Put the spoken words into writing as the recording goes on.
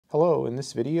Hello, in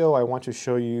this video I want to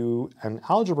show you an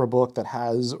algebra book that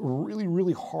has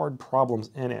really hard problems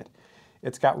in it.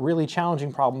 It's got really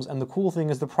challenging problems, and the cool thing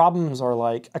is the problems are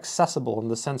like accessible in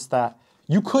the sense that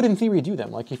you could in theory do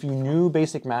them. Like if you knew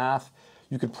basic math,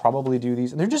 you could probably do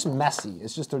these, and they're just messy.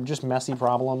 They're just messy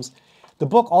problems. The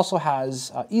book also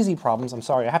has easy problems. I'm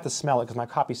sorry, I have to smell it because my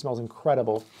copy smells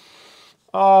incredible.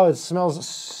 Oh, it smells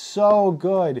so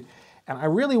good. And I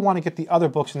really want to get the other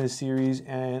books in this series,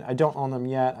 and I don't own them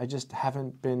yet. I just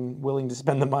haven't been willing to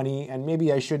spend the money, and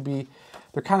maybe I should be.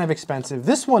 They're kind of expensive.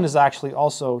 This one is actually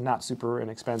also not super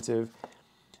inexpensive,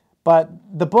 but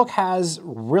the book has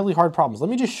really hard problems. Let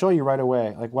me just show you right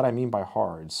away like what I mean by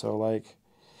hard. So like,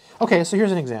 okay, so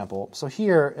here's an example. So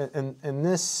here in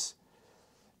this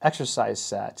exercise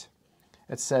set,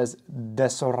 it says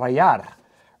desarrollar.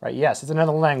 Right, yes, it's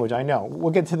another language, I know.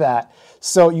 We'll get to that.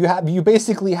 So you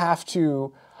basically have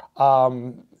to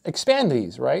expand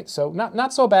these, right? So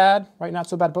not so bad, right? Not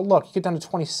so bad. But look, you get down to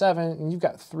 27 and you've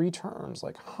got 3 terms.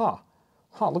 Like,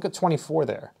 look at 24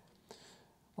 there.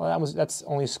 Well, that's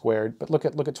only squared, but look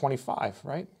at 25,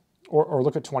 right? Or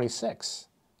look at 26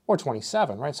 or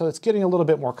 27, right? So it's getting a little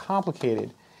bit more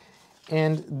complicated.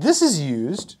 And this is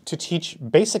used to teach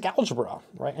basic algebra,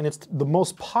 right? And it's the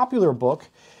most popular book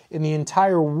in the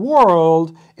entire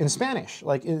world in Spanish.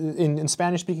 Like in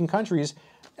Spanish-speaking countries,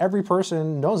 every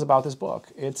person knows about this book.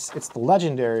 It's the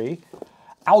legendary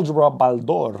Algebra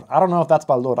Baldor. I don't know if that's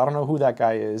Baldor. I don't know who that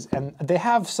guy is. And they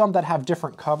have some that have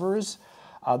different covers.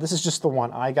 This is just the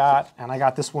one I got, and I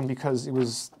got this one because it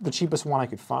was the cheapest one I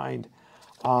could find.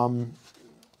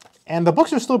 And the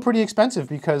books are still pretty expensive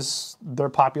because they're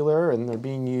popular and they're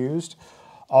being used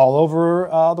all over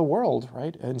the world,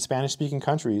 right? In Spanish-speaking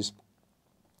countries.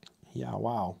 Yeah,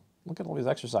 wow. Look at all these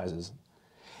exercises.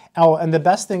 Oh, and the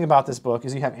best thing about this book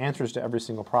is you have answers to every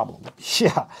single problem.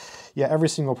 Yeah, every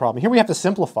single problem. Here we have to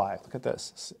simplify. Look at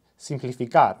this.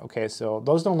 Simplificar. Okay, so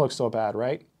those don't look so bad,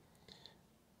 right?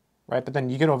 Right, but then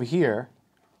you get over here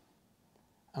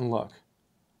and look.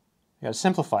 You got to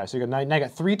simplify. So now you got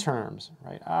 3 terms,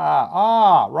 right?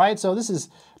 Right? So this is,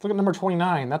 look at number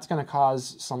 29. That's going to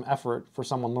cause some effort for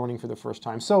someone learning for the first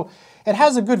time. So it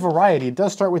has a good variety. It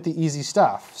does start with the easy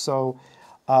stuff. So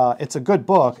it's a good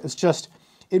book. It's just,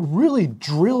 it really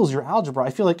drills your algebra.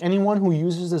 I feel like anyone who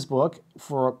uses this book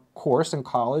for a course in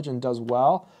college and does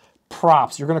well,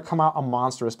 props. You're going to come out a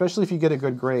monster, especially if you get a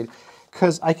good grade.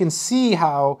 Because I can see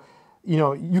how,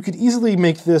 you could easily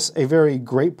make this a very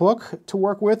great book to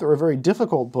work with or a very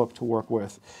difficult book to work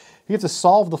with. You have to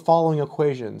solve the following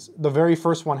equations. The very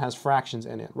first one has fractions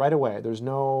in it right away. There's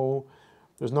no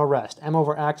rest. M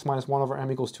over x minus 1 over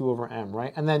m equals 2 over m,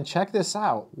 right? And then check this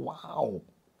out. Wow,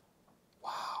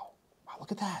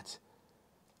 look at that.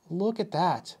 Look at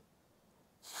that.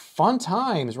 Fun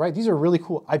times, right? These are really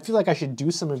cool. I feel like I should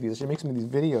do some of these. I should make some of these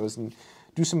videos and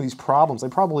do some of these problems. I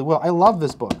probably will. I love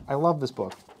this book. I love this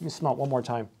book. Let me smell it one more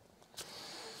time.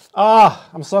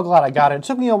 I'm so glad I got it. It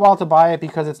took me a while to buy it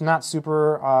because it's not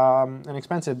super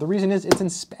inexpensive. The reason is it's in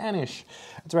Spanish.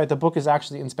 That's right, the book is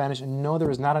actually in Spanish, and no, there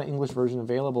is not an English version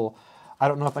available. I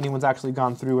don't know if anyone's actually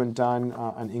gone through and done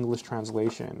an English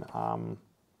translation.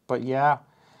 But yeah,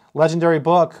 legendary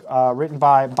book written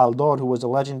by Baldor, who was a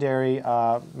legendary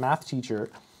math teacher.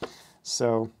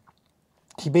 So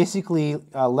he basically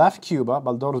left Cuba.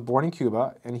 Baldor was born in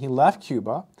Cuba, and he left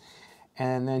Cuba,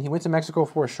 and then he went to Mexico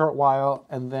for a short while,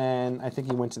 and then I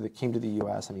think he came to the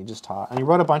U.S. and he just taught. And he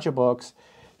wrote a bunch of books.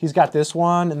 He's got this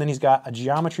one, and then he's got a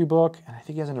geometry book, and I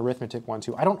think he has an arithmetic one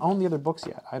too. I don't own the other books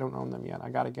yet. I don't own them yet. I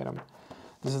got to get them.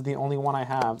 This is the only one I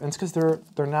have, and it's because they're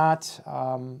not,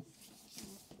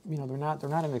 they're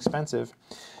not inexpensive.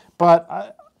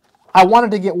 But I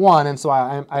wanted to get one, and so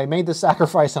I made the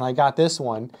sacrifice, and I got this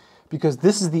one. Because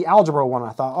this is the algebra one.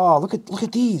 I thought, oh, look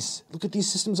at these. Look at these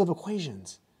systems of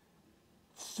equations.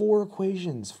 4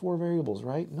 equations, 4 variables,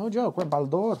 right? No joke, right?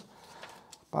 Baldor.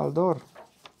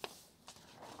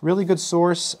 Really good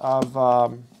source of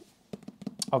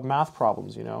math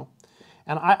problems,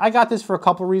 And I got this for a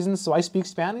couple reasons. So I speak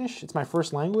Spanish. It's my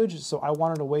first language. So I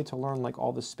wanted a way to learn like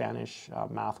all the Spanish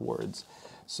math words.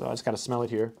 So I just got to smell it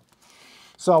here.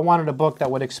 So I wanted a book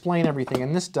that would explain everything.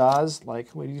 And this does, like,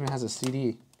 it even has a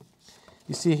CD.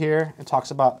 You see here, it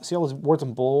talks about, see all those words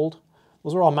in bold?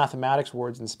 Those are all mathematics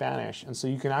words in Spanish. And so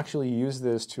you can actually use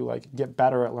this to like get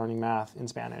better at learning math in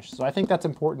Spanish. So I think that's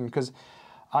important because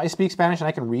I speak Spanish and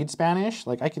I can read Spanish.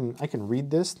 Like I can read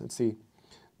this. Let's see.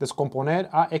 Descomponer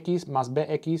ax más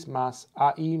bx más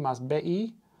ai más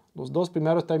bi. Los dos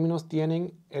primeros términos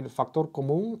tienen el factor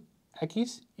común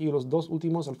x y los dos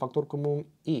últimos el factor común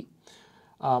y.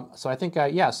 So I think,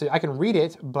 yeah, so I can read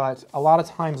it, but a lot of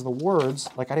times the words,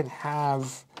 like I didn't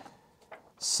have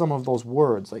some of those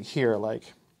words, like here,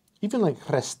 like even like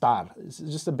restar. It's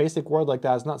just a basic word like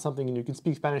that. It's not something you can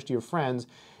speak Spanish to your friends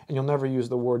and you'll never use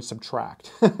the word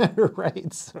subtract,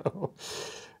 right? So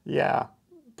yeah,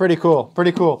 pretty cool,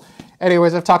 pretty cool.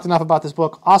 Anyways, I've talked enough about this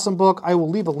book. Awesome book. I will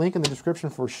leave a link in the description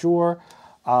for sure.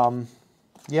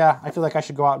 Yeah, I feel like I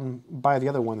should go out and buy the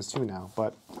other ones too now,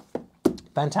 but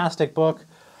fantastic book.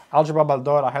 Algebra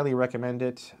Baldor, I highly recommend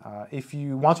it. If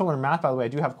you want to learn math, by the way, I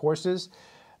do have courses.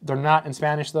 They're not in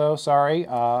Spanish though, sorry,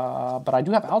 but I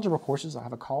do have algebra courses. I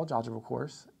have a college algebra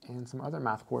course and some other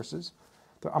math courses.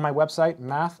 They're on my website,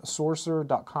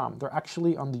 mathsorcerer.com. They're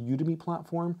actually on the Udemy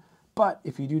platform, but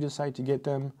if you do decide to get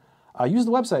them, use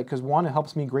the website because one, it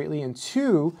helps me greatly, and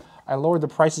two, I lowered the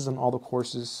prices on all the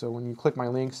courses, so when you click my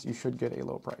links, you should get a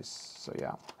low price, so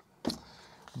yeah.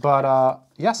 But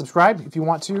yeah, subscribe if you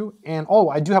want to, and oh,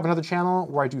 I do have another channel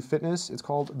where I do fitness. It's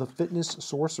called The Fitness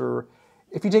Sorcerer.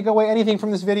 If you take away anything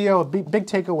from this video, big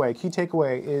takeaway, key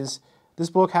takeaway is this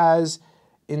book has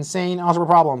insane algebra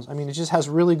problems. I mean, it just has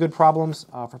really good problems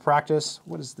for practice.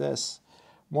 What is this?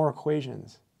 More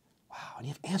equations. Wow, and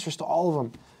you have answers to all of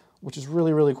them, which is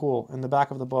really, really cool in the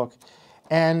back of the book.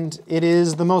 And it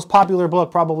is the most popular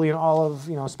book probably in all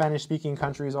of, Spanish-speaking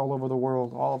countries all over the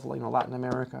world, all of, Latin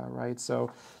America, right? So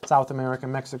South America,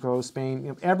 Mexico,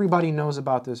 Spain, everybody knows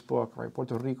about this book, right?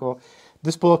 Puerto Rico.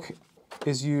 This book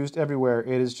is used everywhere.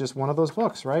 It is just one of those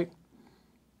books, right?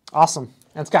 Awesome.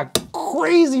 And it's got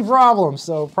crazy problems.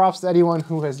 So props to anyone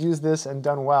who has used this and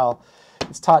done well.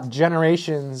 It's taught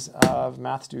generations of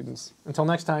math students. Until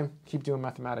next time, keep doing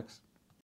mathematics.